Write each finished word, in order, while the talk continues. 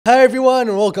Hi everyone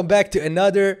and welcome back to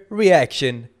another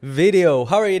reaction video.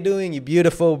 How are you doing, you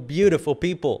beautiful, beautiful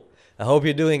people? I hope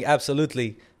you're doing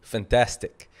absolutely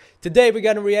fantastic. Today we're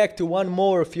gonna react to one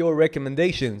more of your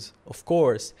recommendations. Of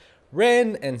course,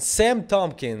 Ren and Sam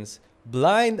Tompkins,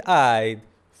 Blind Eyed,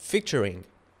 featuring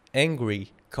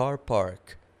Angry Car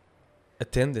Park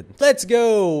Attendant. Let's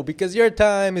go, because your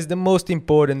time is the most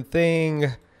important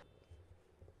thing.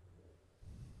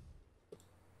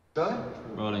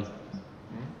 Rolling.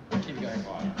 Keep going.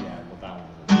 Yeah, well, that one.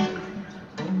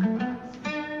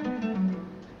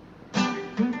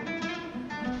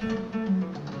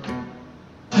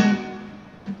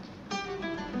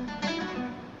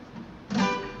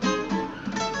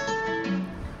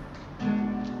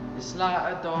 It's like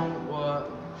I don't work,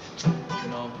 you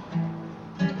know.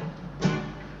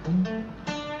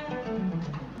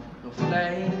 No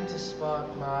flame to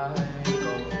spark my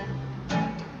goal.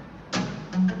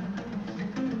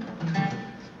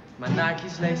 My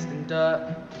Nike's laced in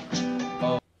dirt.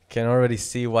 Oh. Can already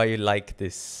see why you like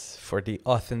this. For the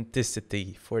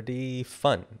authenticity, for the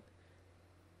fun,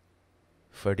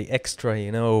 for the extra,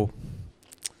 you know,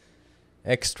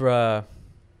 extra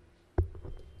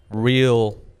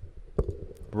real,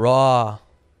 raw,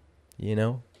 you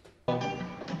know.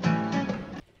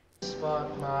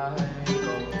 Spark my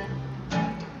goal.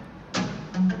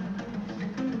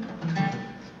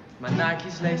 My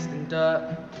Nike's laced in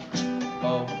dirt.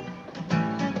 Oh.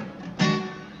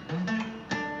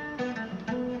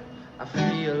 I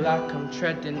feel like I'm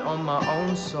treading on my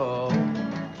own soul.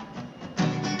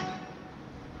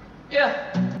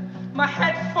 Yeah, my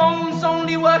headphones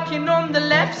only working on the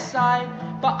left side,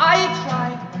 but I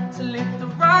try to live the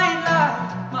right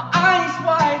life. My eyes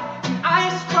wide and I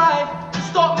strive to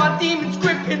stop my demons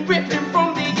gripping, ripping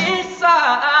from the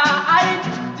inside.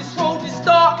 This road is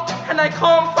dark and I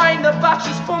can't find the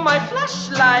batteries for my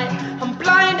flashlight. I'm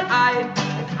blind-eyed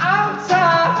and I'm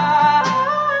tired.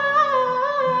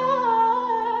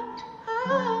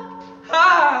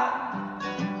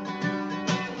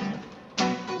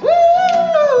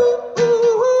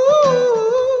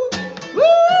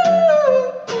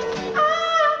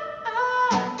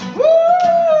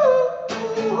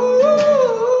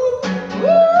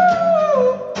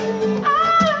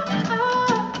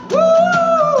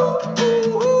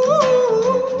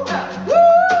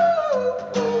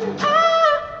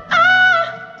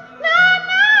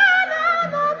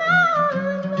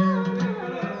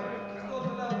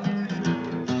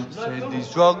 These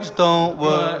drugs don't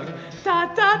work.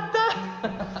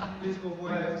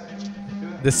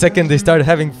 The second they start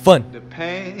having fun. The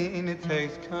pain, it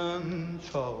takes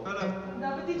control. I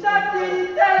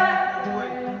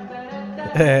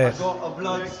got a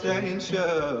blood-stained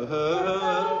shirt.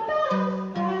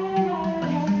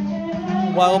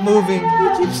 While moving,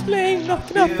 he keeps playing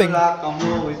nothing. Like I'm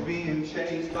always being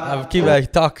chased by I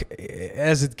talk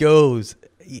as it goes.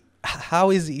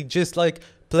 How is he just like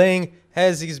playing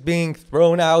as he's being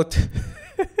thrown out?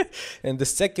 And the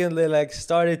second they like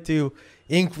started to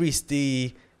increase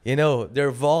the, you know,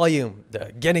 their volume,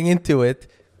 getting into it,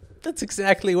 that's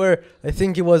exactly where I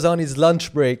think he was on his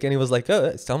lunch break, and he was like,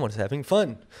 oh, someone's having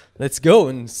fun, let's go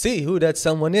and see who that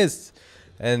someone is.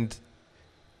 And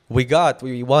we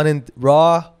wanted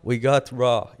raw, we got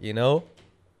raw, you know.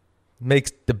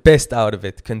 Makes the best out of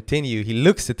it. Continue. He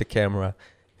looks at the camera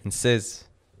and says,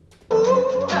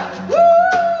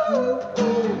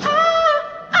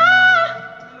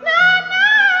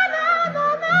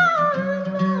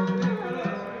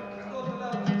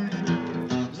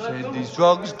 these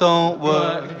drugs don't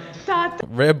work.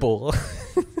 rebel.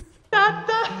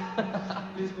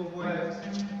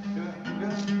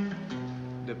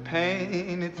 The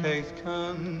pain, it takes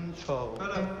control. I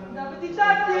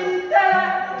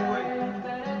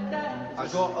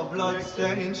got a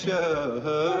blood-stained shirt.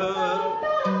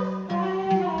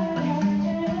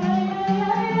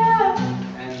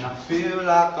 And I feel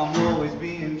like I'm always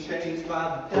being chased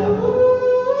by the devil.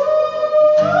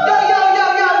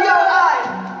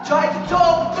 Try to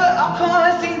talk, but I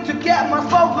can't seem to get my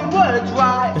spoken words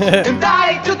right. And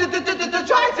I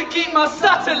try to keep my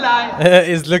satellite.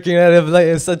 He's looking at him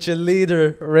like such a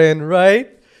leader, Ren, right?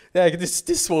 Like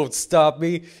this won't stop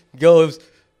me. Goes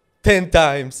 10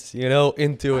 times, you know,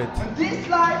 into it. This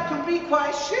life can be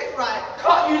quite shit, right?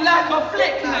 Cut you like a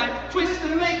flick knife, twist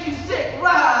and make you sick,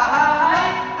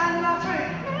 right? And I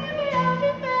think maybe I'll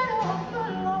be better off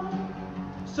alone.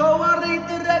 So I read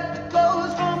the red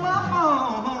clothes from my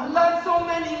phone. I learned so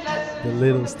many lessons. The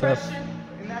little stuff.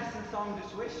 In essence, I'm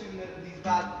just wishing that these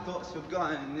bad thoughts were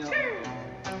gone, you know.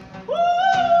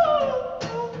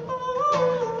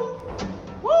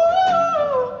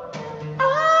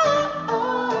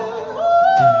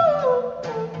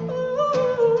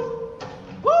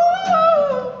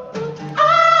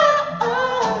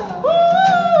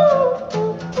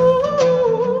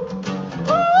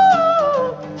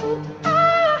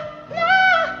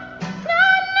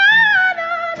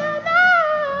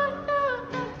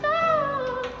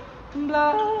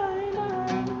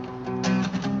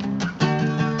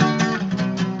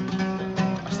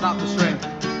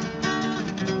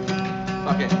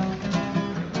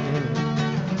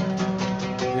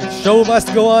 show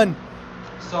must go on.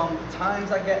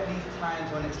 Sometimes I get these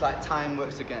times when it's like time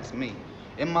works against me.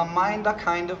 In my mind, I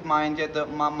kind of mind, yeah,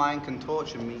 that my mind can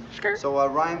torture me. So I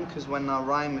rhyme, because when I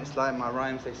rhyme, it's like my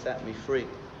rhymes, they set me free.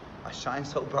 I shine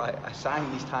so bright, I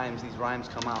shine these times, these rhymes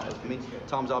come out of me.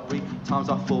 Times I breathe, times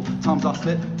I fall, times I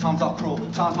slip, times I crawl,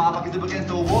 times my back is up against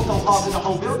the wall, so hard in the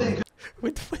whole building.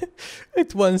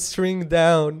 with one string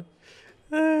down.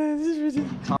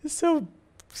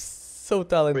 So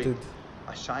talented.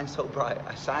 I shine so bright,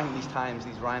 I shine these times,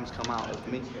 these rhymes come out of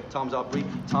me. Times I breathe,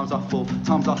 times I fall,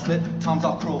 times I slip, times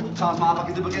I crawl, times my back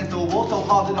is up against the wall, so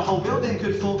hard that the whole building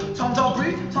could fall. Times I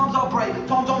breathe, times I break,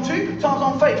 times I'm true, times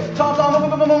I'm fake, times I'm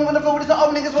when the floor is the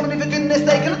old niggas wanna be for goodness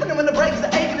sake. And nothing when the breaks,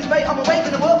 the ache and the bait, I'm awake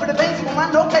in the world for the pain, simple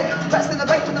man, okay. Rest in the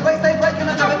break when the breaks they break,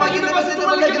 and I never make it, never sit,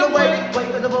 never make it away.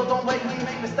 Wait for the ball, don't wait, we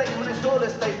make mistakes when it's all a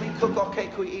stake. We cook our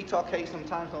cake, we eat our cake,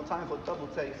 sometimes no time for double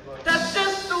takes. That's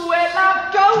just the way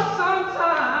life goes sometimes.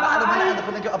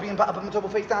 And the get up being battered, but my double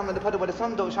face down in the puddle where the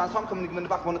sun don't shine. So I'm coming in the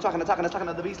back, one attacking at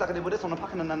the beast like I did with this one. I'm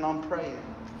packing and then I'm praying.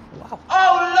 Wow.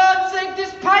 Oh Lord, take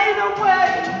this pain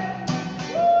away.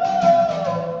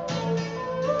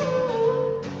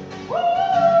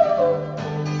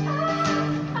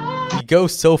 He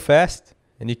goes so fast,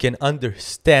 and you can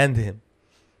understand him.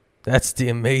 That's the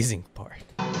amazing part.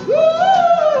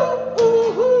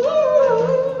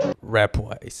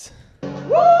 Rap-wise.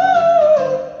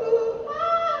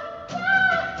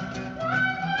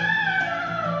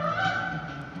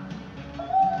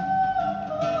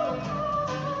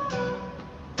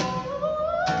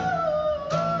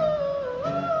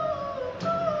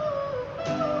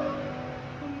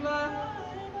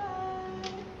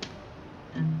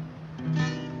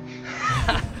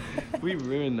 We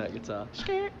ruined that guitar.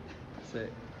 Sick.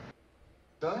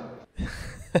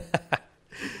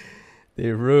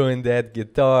 They ruined that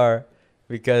guitar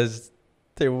because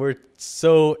they were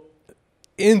so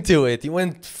into it. He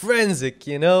went forensic,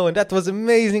 you know, and that was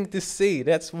amazing to see.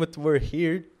 That's what we're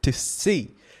here to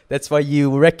see. That's why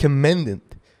you recommended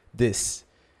this.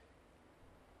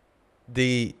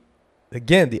 The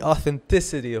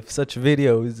authenticity of such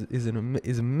videos is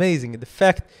amazing. And the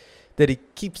fact that he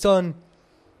keeps on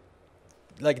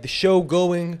like the show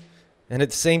going, and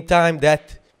at the same time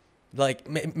that like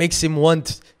makes him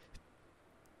want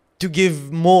to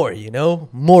give more, you know,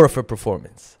 more of a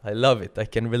performance. I love it. I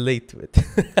can relate to it.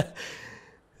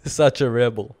 Such a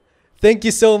rebel. Thank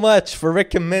you so much for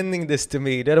recommending this to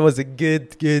me. That was a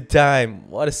good time.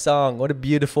 What a song. What a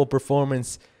beautiful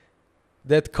performance.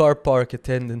 That car park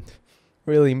attendant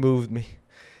really moved me.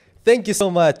 Thank you so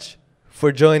much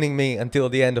for joining me until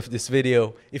the end of this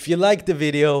video. If you liked the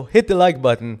video, hit the like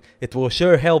button. It will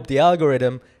sure help the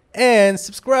algorithm. And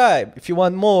subscribe if you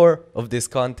want more of this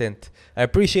content. I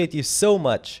appreciate you so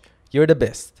much. You're the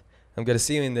best. I'm gonna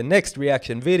see you in the next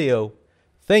reaction video.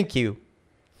 Thank you.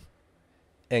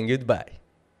 And goodbye.